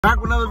Back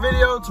with another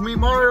video. To me,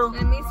 Mario.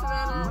 And me,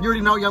 Savannah. You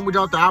already know Youngboy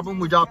dropped the album.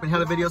 We dropping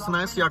hella videos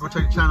tonight, so y'all go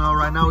check the channel out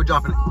right now. We're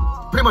dropping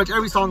pretty much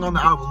every song on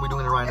the album. We're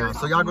doing it right now,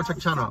 so y'all go check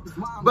the channel out.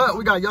 But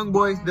we got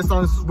Youngboy. This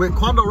song's with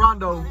Quando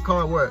Rondo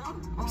called what?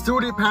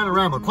 Studio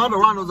Panamera. Quando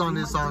Rondo's on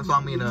this song, so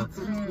I mean,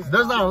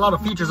 there's not a lot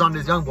of features on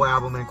this Youngboy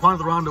album, and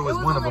Quando Rondo is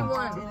one of them.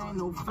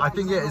 I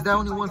think, yeah, is that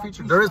only one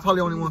feature? There is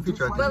probably only one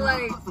feature, I think. But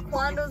like,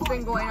 Quando's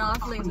been going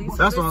off lately. So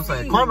that's what I'm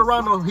saying. Quando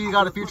Rondo, he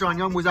got a feature on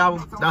Youngboy's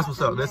album. That's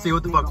what's up. Let's see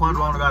what the fuck Quando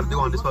Rondo got to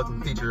do on this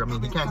fucking feature. I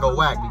mean, he can't go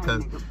whack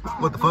because,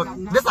 what the fuck?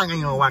 This song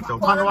ain't gonna whack though.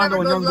 Quando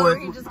Rondo and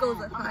Youngboy. He just goes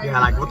high.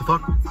 Yeah, like, what the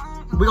fuck?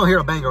 We gonna hear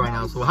a banger right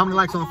now. So how many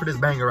likes on for this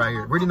banger right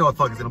here? We already know what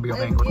the fuck is gonna be a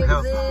banger. What the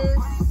hell? This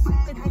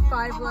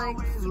 55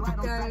 likes,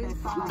 guys.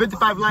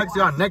 55 likes,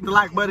 y'all neck the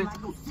like button.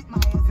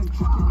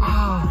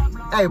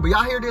 Hey, but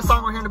y'all hear this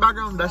song right here in the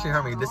background? That shit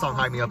hurt me. This song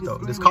hyped me up though.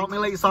 This Call Me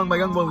Late song by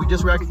Youngboy. We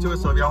just reacted to it,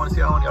 so if y'all want to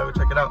see that one, y'all go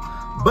check it out.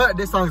 But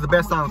this song is the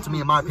best song to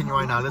me in my opinion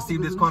right now. Let's see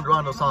if this Quando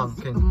Rondo song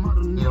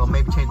can, you know,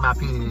 maybe change my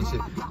opinion and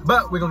shit.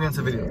 But we're gonna get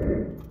into the video.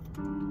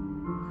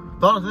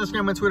 Follow us on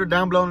Instagram and Twitter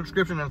down below in the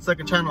description and the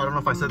second channel. I don't know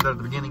if I said that at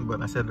the beginning,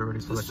 but I said it already,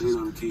 so let's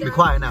just be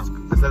quiet now.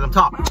 Let's let them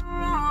talk.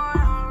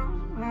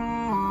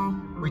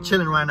 We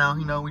chilling right now,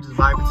 you know, we just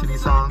vibing to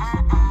these songs.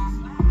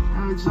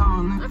 I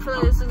feel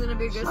like this is gonna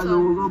be a good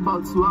song.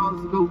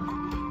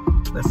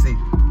 Let's see.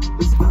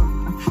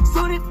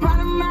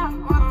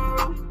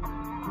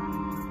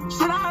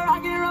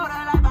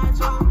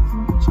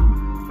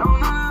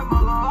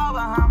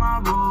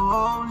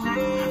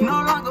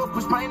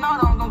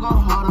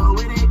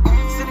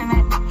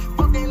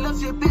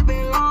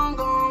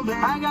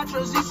 I got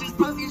trust issues,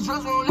 plus these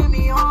drugs won't let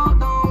me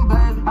hold on,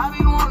 baby. I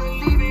be wanna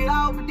leave it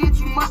out, but did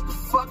too much to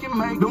fucking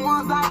make. The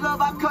ones I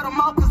love, I cut them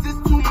off, cause it's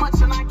too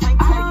much and I can't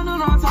take. I don't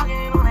know, I'm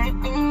talking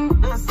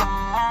on that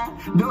side.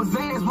 Those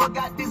Zans, what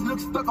got this look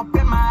stuck up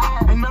in my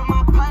eye. And now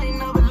my pain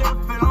never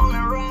left, it only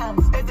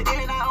rise. At the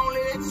end, I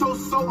only let your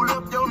soul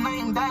up, your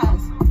name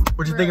dies.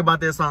 What you think about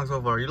this song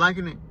so far? You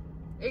liking it?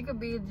 It could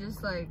be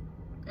just like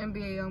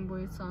NBA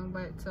Youngboy song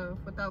by itself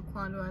without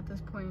Quando at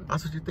this point.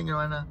 That's what you're thinking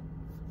right now?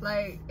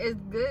 Like, it's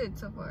good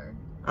so far.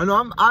 I know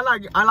I'm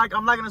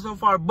liking it so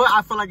far, but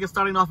I feel like it's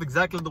starting off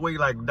exactly the way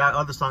like that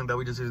other song that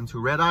we just listened to,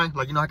 Red Eye.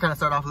 Like, you know, I kind of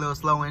start off a little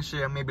slow and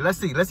shit. And maybe let's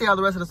see how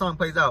the rest of the song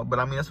plays out. But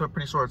I mean, that's a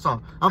pretty short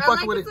song. I'm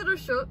fucking with it.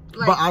 Short,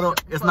 like, but I don't.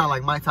 It's not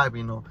like my type,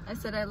 you know. I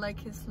said I like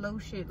his slow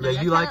shit. Like,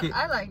 yeah, you like it.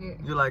 I like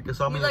it. You like it.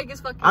 So I mean, you like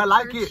his fucking I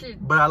like it,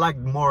 shit. but I like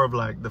more of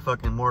like the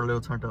fucking more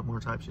little turned up,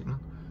 more type shit. You know?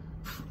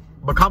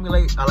 But Call Me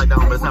Late, I like that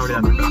one, but it's not really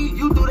that good.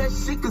 You do that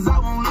shit cause I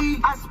won't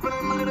leave. I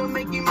spend money to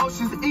make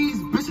emotions ease.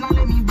 Bitch, now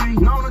let me breathe.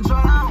 No, on the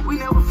draw out, we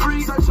never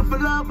free. Searching for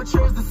love, but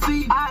yours the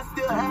sea. I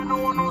still have no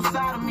one on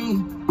side of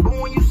me. But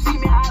when you see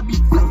me, I be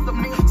flexed up,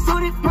 nigga. So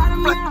this part of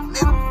me,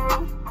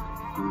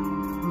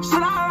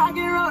 should I rock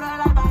and roll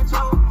that like I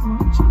chose?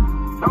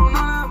 Don't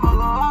know but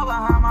go all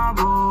behind my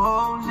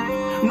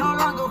bullshit. No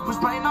longer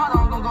push play, no,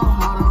 don't go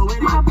harder with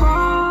it.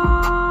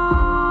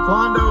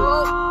 Quando.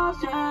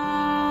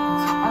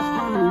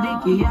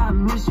 Yeah, I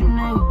miss you,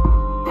 nigga.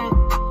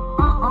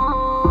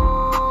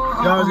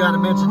 You always gotta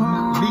mention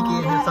Leaky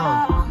in his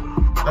song.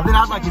 I think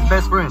I was like his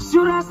best friend.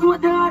 Shoot, that's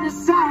what the other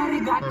side,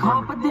 it got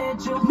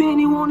confidential.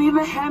 Many won't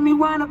even have me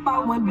wind up, I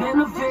went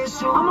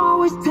beneficial. I'ma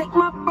always take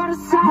my brother's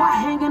side, while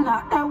hanging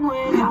out that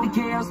window.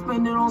 50K, I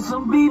spend it on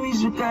some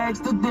BBs, you can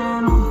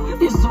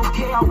accidental. It's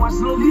okay, I watch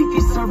Lil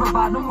Leaky serve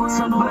about the windows.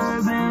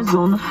 Suburbans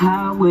on the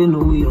highway, no,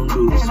 we don't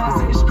do this. And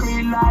I say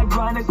screen life,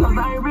 grinding, cause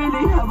I ain't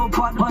really have a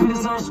partner. But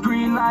it's on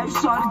screen life,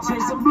 started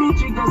chasing blue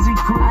chick, cause he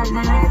cool. I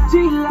did that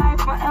G-life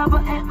forever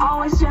and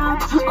always, yeah, I'm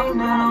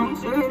training.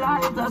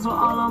 G-life, that's what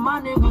all of my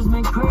niggas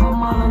been crazy.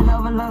 From all the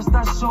love and lust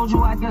I showed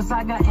you, I guess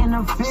I got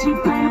interference. She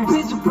painted a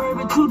picture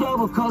perfect, 2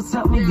 double cuts,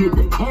 help me get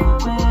the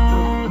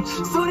image.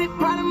 So they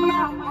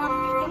Panamera.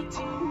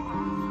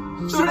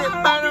 So they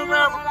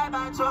Panamera.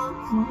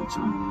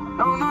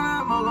 Don't know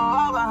that, but go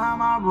all behind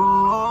my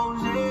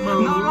bullshit.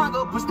 No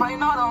longer push play,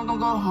 no, don't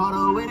go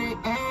harder with it.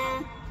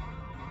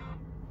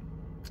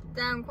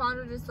 Damn,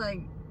 Quando just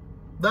like...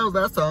 That was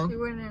that song. He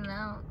went in and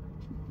out.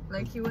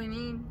 Like, he went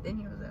in, then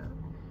he was out.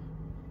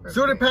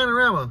 Studio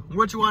Panamera,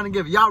 what you want to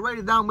give it? Y'all rate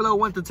it down below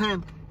 1 to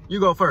 10. You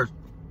go first.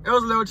 It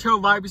was a little chill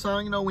vibey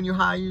song, you know, when you're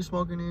high, you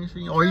smoking and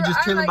shit, or you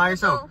just chilling by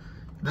yourself.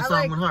 This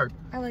song went hard.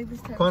 I like this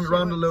type Quando of shit.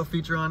 Rondo, a little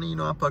feature on it, you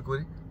know, I fuck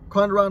with it.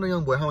 Quando Rondo,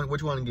 Youngboy, what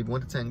you want to give?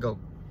 1 to 10, go.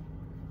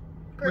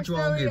 What you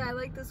want to give? I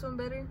like this one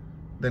better.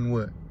 Then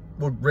what?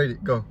 We'll rate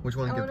it, go. What you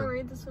want to give? I want to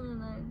rate this one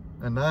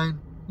a 9. A 9?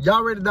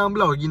 Y'all rate it down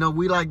below. You know,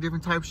 we like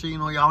different type shit, you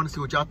know, y'all want to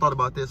see what y'all thought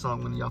about this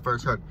song when y'all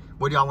first heard it.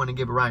 What do y'all want to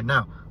give it right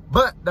now?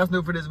 But that's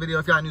new for this video.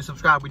 If y'all new,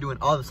 subscribe. We're doing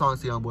all the songs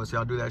to Youngboy, so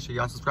y'all do that shit.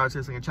 Y'all subscribe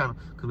to this channel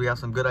because we have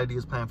some good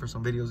ideas planned for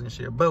some videos and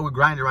shit. But we're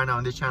grinding right now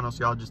on this channel,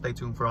 so y'all just stay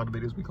tuned for all the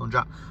videos we gonna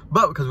drop.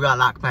 But because we got a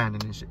lot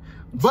planned and shit.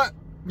 But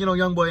you know,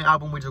 Youngboy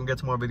album, we just gonna get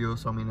some more videos.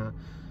 So I mean,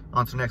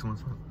 on to the next one.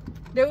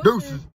 Deuces.